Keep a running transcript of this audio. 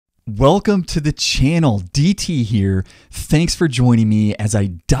Welcome to the channel. DT here. Thanks for joining me as I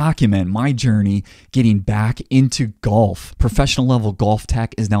document my journey getting back into golf. Professional level golf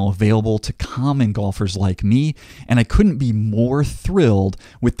tech is now available to common golfers like me, and I couldn't be more thrilled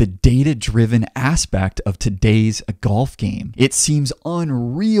with the data-driven aspect of today's golf game. It seems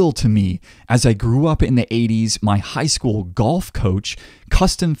unreal to me. As I grew up in the 80s, my high school golf coach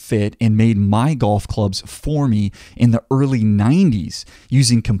custom fit and made my golf clubs for me in the early 90s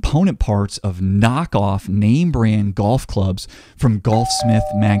using component parts of knockoff name brand golf clubs from Golfsmith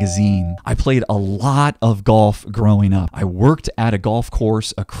magazine. I played a lot of golf growing up. I worked at a golf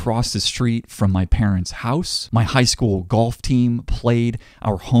course across the street from my parents' house. My high school golf team played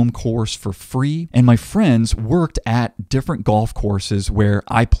our home course for free, and my friends worked at different golf courses where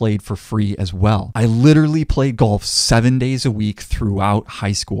I played for free as well. I literally played golf 7 days a week throughout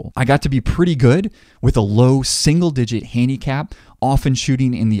high school. I got to be pretty good with a low single-digit handicap, often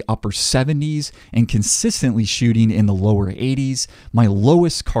shooting in the upper 70s and consistently shooting in the lower 80s. My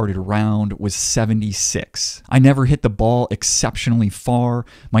lowest carded round was 76. I never hit the ball exceptionally far.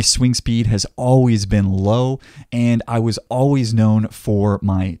 My swing speed has always been low, and I was always known for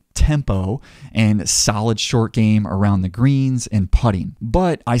my tempo and solid short game around the greens and putting.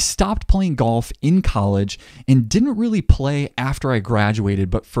 But I stopped playing golf in college and didn't really play after I graduated,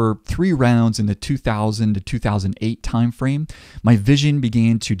 but for 3 rounds in the 2000 to 2008 timeframe, my vision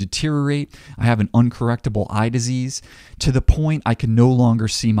began to deteriorate. I have an uncorrectable eye disease to the point I could no longer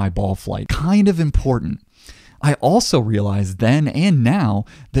see my ball flight. Kind of important. I also realized then and now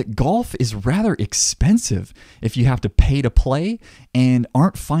that golf is rather expensive if you have to pay to play and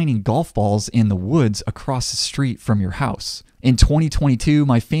aren't finding golf balls in the woods across the street from your house. In 2022,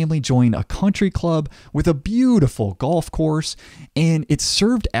 my family joined a country club with a beautiful golf course, and it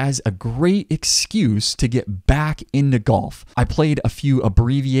served as a great excuse to get back into golf. I played a few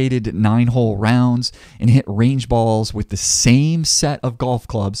abbreviated 9-hole rounds and hit range balls with the same set of golf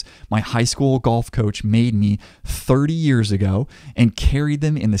clubs my high school golf coach made me 30 years ago, and carried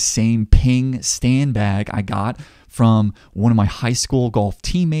them in the same ping stand bag I got from one of my high school golf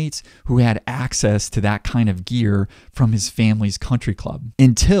teammates who had access to that kind of gear from his family's country club,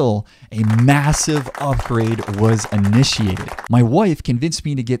 until a massive upgrade was initiated. My wife convinced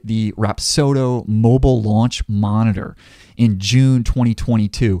me to get the Rapsodo Mobile Launch Monitor in June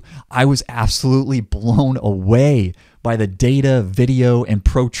 2022. I was absolutely blown away by the data, video, and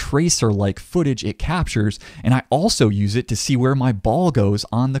Pro Tracer-like footage it captures, and I also use it to see where my ball goes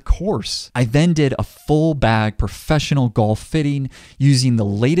on the course. I then did a full bag professional golf fitting using the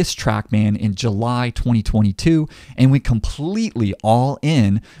latest Trackman in July 2022, and went completely all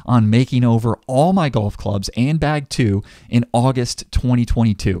in on making over all my golf clubs and bag 2 in August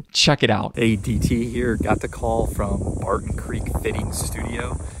 2022. Check it out. Hey, DT here. Got the call from Barton Creek Fitting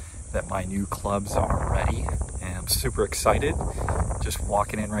Studio that my new clubs are ready, and I'm super excited. Just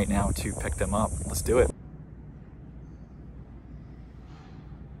walking in right now to pick them up. Let's do it.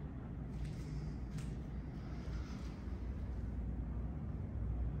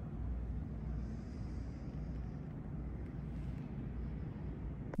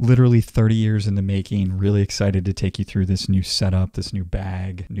 Literally 30 years in the making. Really excited to take you through this new setup, this new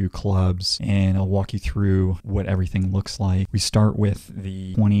bag, new clubs, and I'll walk you through what everything looks like. We start with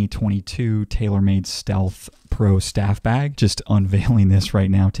the 2022 TaylorMade Stealth Pro Staff Bag. Just unveiling this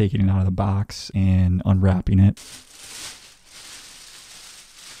right now, taking it out of the box and unwrapping it.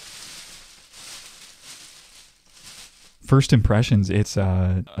 First impressions, it's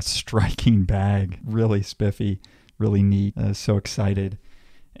a striking bag, really spiffy, really neat. So excited.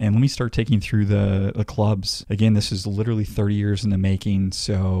 And let me start taking through the clubs. Again, this is literally 30 years in the making,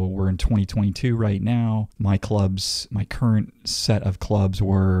 so we're in 2022 right now. My clubs, my current set of clubs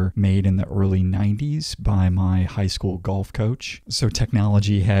were made in the early 90s by my high school golf coach. So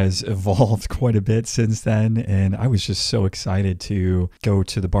technology has evolved quite a bit since then, and I was just so excited to go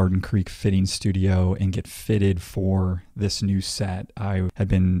to the Barton Creek Fitting Studio and get fitted for this new set. I had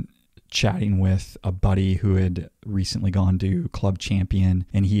been chatting with a buddy who had recently gone to Club Champion,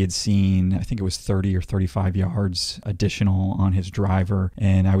 and he had seen, I think it was 30 or 35 yards additional on his driver,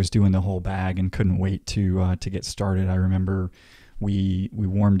 and I was doing the whole bag and couldn't wait to get started. I remember we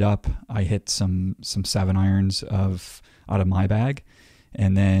warmed up. I hit some 7-irons out of my bag,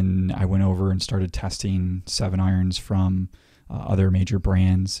 and then I went over and started testing 7-irons from other major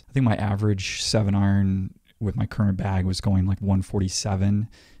brands. I think my average 7-iron with my current bag was going like 147,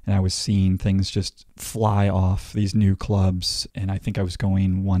 and I was seeing things just fly off these new clubs, and I think I was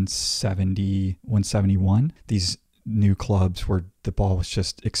going 170, 171. These new clubs where the ball was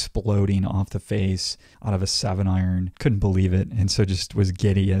just exploding off the face out of a 7-iron. Couldn't believe it. And so just was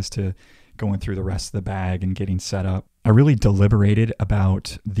giddy as to going through the rest of the bag and getting set up. I really deliberated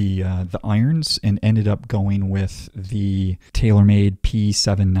about the irons and ended up going with the TaylorMade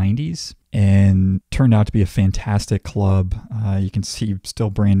P790s, and turned out to be a fantastic club. You can see still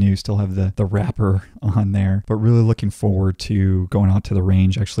brand new, still have the wrapper on there, but really looking forward to going out to the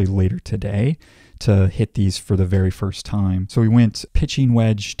range actually later today to hit these for the very first time. So we went pitching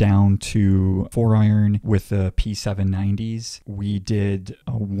wedge down to 4-iron with the P790s. We did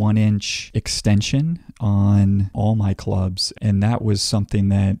a 1-inch extension on all my clubs, and that was something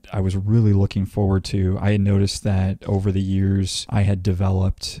that I was really looking forward to. I had noticed that over the years I had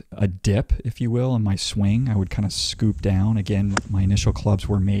developed a dip, if you will, in my swing. I would kind of scoop down. Again, my initial clubs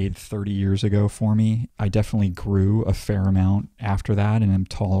were made 30 years ago for me. I definitely grew a fair amount after that, and I'm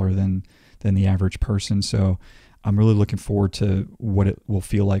taller than the average person. So I'm really looking forward to what it will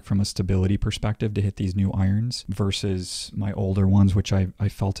feel like from a stability perspective to hit these new irons versus my older ones, which I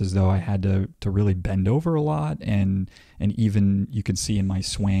felt as though I had to really bend over a lot. And even you can see in my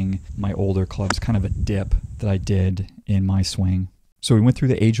swing, my older clubs, kind of a dip that I did in my swing. So we went through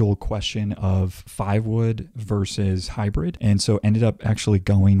the age-old question of 5-wood versus hybrid, and so ended up actually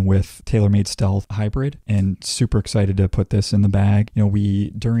going with TaylorMade Stealth Hybrid, and super excited to put this in the bag. You know,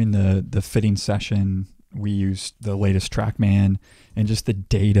 during the fitting session, we used the latest Trackman and just the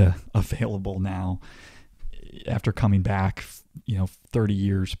data available now after coming back, 30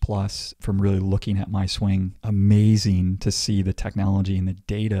 years plus from really looking at my swing. Amazing to see the technology and the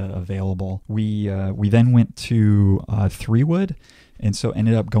data available. We then went to 3-wood. And so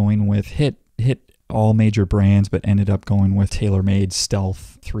ended up going with hit all major brands, but ended up going with TaylorMade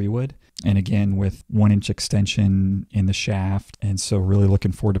Stealth 3-wood. And again, with 1-inch extension in the shaft. And so really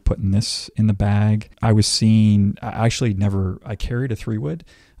looking forward to putting this in the bag. I carried a 3-wood,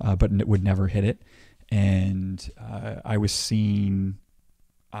 but would never hit it. And I was seeing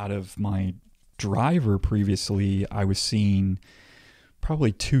out of my driver previously, I was seeing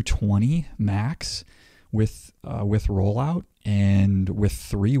probably 220 max with rollout, and with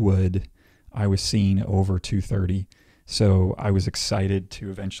 3-wood, I was seeing over 230. So I was excited to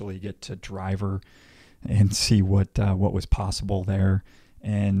eventually get to driver and see what was possible there.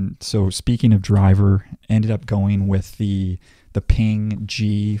 And so speaking of driver, ended up going with the Ping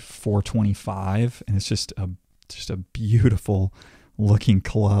G425, and it's just a beautiful looking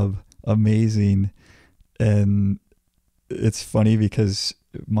club, amazing. And it's funny because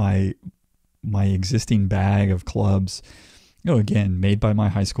my existing bag of clubs, again, made by my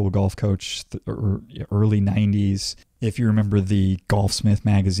high school golf coach, early 90s. If you remember the Golfsmith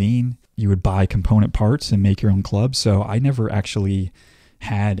magazine, you would buy component parts and make your own clubs. So I never actually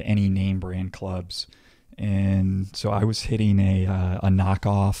had any name brand clubs. And so I was hitting a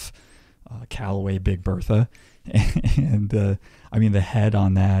knockoff Callaway Big Bertha. And the head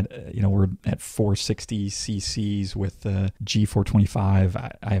on that, we're at 460 cc's with the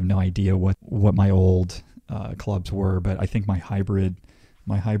G425. I have no idea what my old clubs were, but I think my hybrid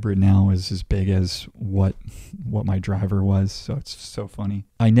now is as big as what my driver was. So it's so funny.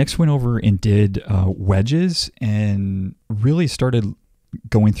 I next went over and did wedges, and really started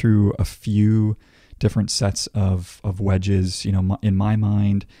going through a few different sets of wedges. In my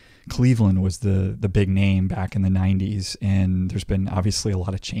mind, Cleveland was the big name back in the 90s, and there's been obviously a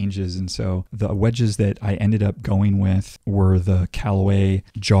lot of changes. And so the wedges that I ended up going with were the Callaway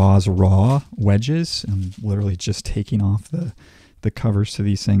Jaws Raw wedges. I'm literally just taking off the covers to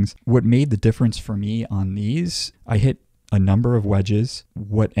these things. What made the difference for me on these, I hit a number of wedges.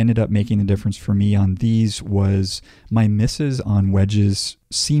 What ended up making the difference for me on these was my misses on wedges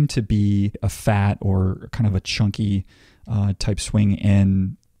seemed to be a fat or kind of a chunky type swing,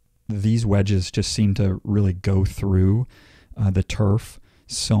 and these wedges just seem to really go through the turf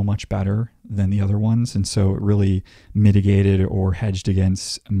so much better than the other ones. And so it really mitigated or hedged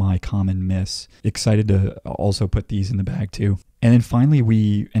against my common miss. Excited to also put these in the bag too. And then finally,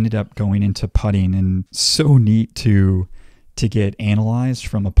 we ended up going into putting, and so neat to get analyzed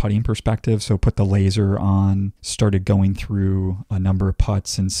from a putting perspective. So put the laser on, started going through a number of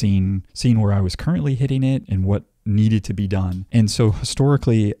putts and seeing where I was currently hitting it and what needed to be done. And so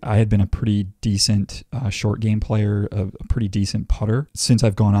historically, I had been a pretty decent short game player, a pretty decent putter. Since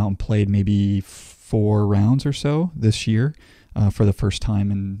I've gone out and played maybe 4 rounds or so this year, for the first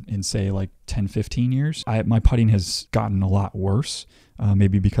time in say like 10, 15 years, my putting has gotten a lot worse.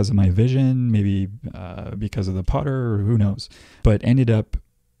 Maybe because of my vision, maybe because of the putter, or who knows. But ended up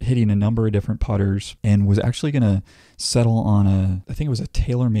hitting a number of different putters, and was actually going to settle on I think it was a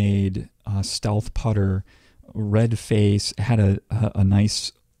TaylorMade Stealth putter red face, had a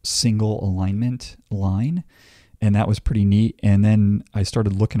nice single alignment line, and that was pretty neat. And then I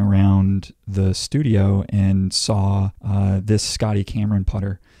started looking around the studio and saw this Scotty Cameron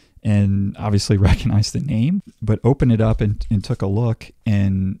putter, and obviously recognized the name, but opened it up and took a look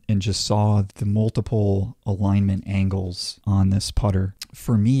and just saw the multiple alignment angles on this putter.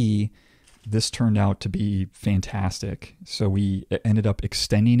 For me, this turned out to be fantastic. So we ended up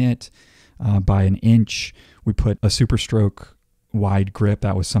extending it by an inch. We put a Super Stroke wide grip.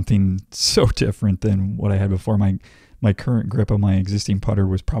 That was something so different than what I had before. My current grip on my existing putter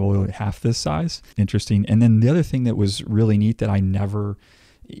was probably like half this size. Interesting. And then the other thing that was really neat that I never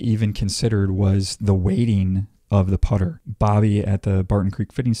even considered was the weighting of the putter. Bobby at the Barton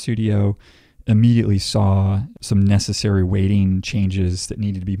Creek Fitting Studio immediately saw some necessary weighting changes that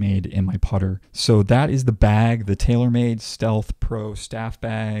needed to be made in my putter. So that is the bag, the TaylorMade Stealth Pro Staff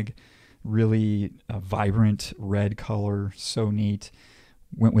Bag. Really a vibrant red color, so neat.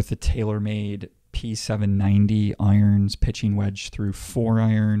 Went with the TaylorMade P790 irons, pitching wedge through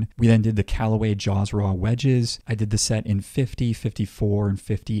 4-iron. We then did the Callaway Jaws Raw wedges. I did the set in 50, 54, and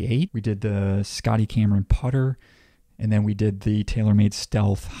 58. We did the Scotty Cameron putter, and then we did the TaylorMade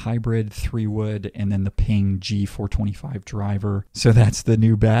Stealth Hybrid 3-wood, and then the Ping G425 driver. So that's the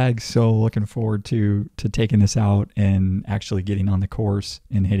new bag. So looking forward to taking this out and actually getting on the course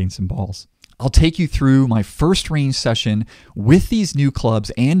and hitting some balls. I'll take you through my first range session with these new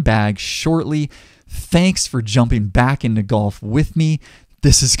clubs and bags shortly. Thanks for jumping back into golf with me.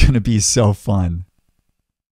 This is going to be so fun.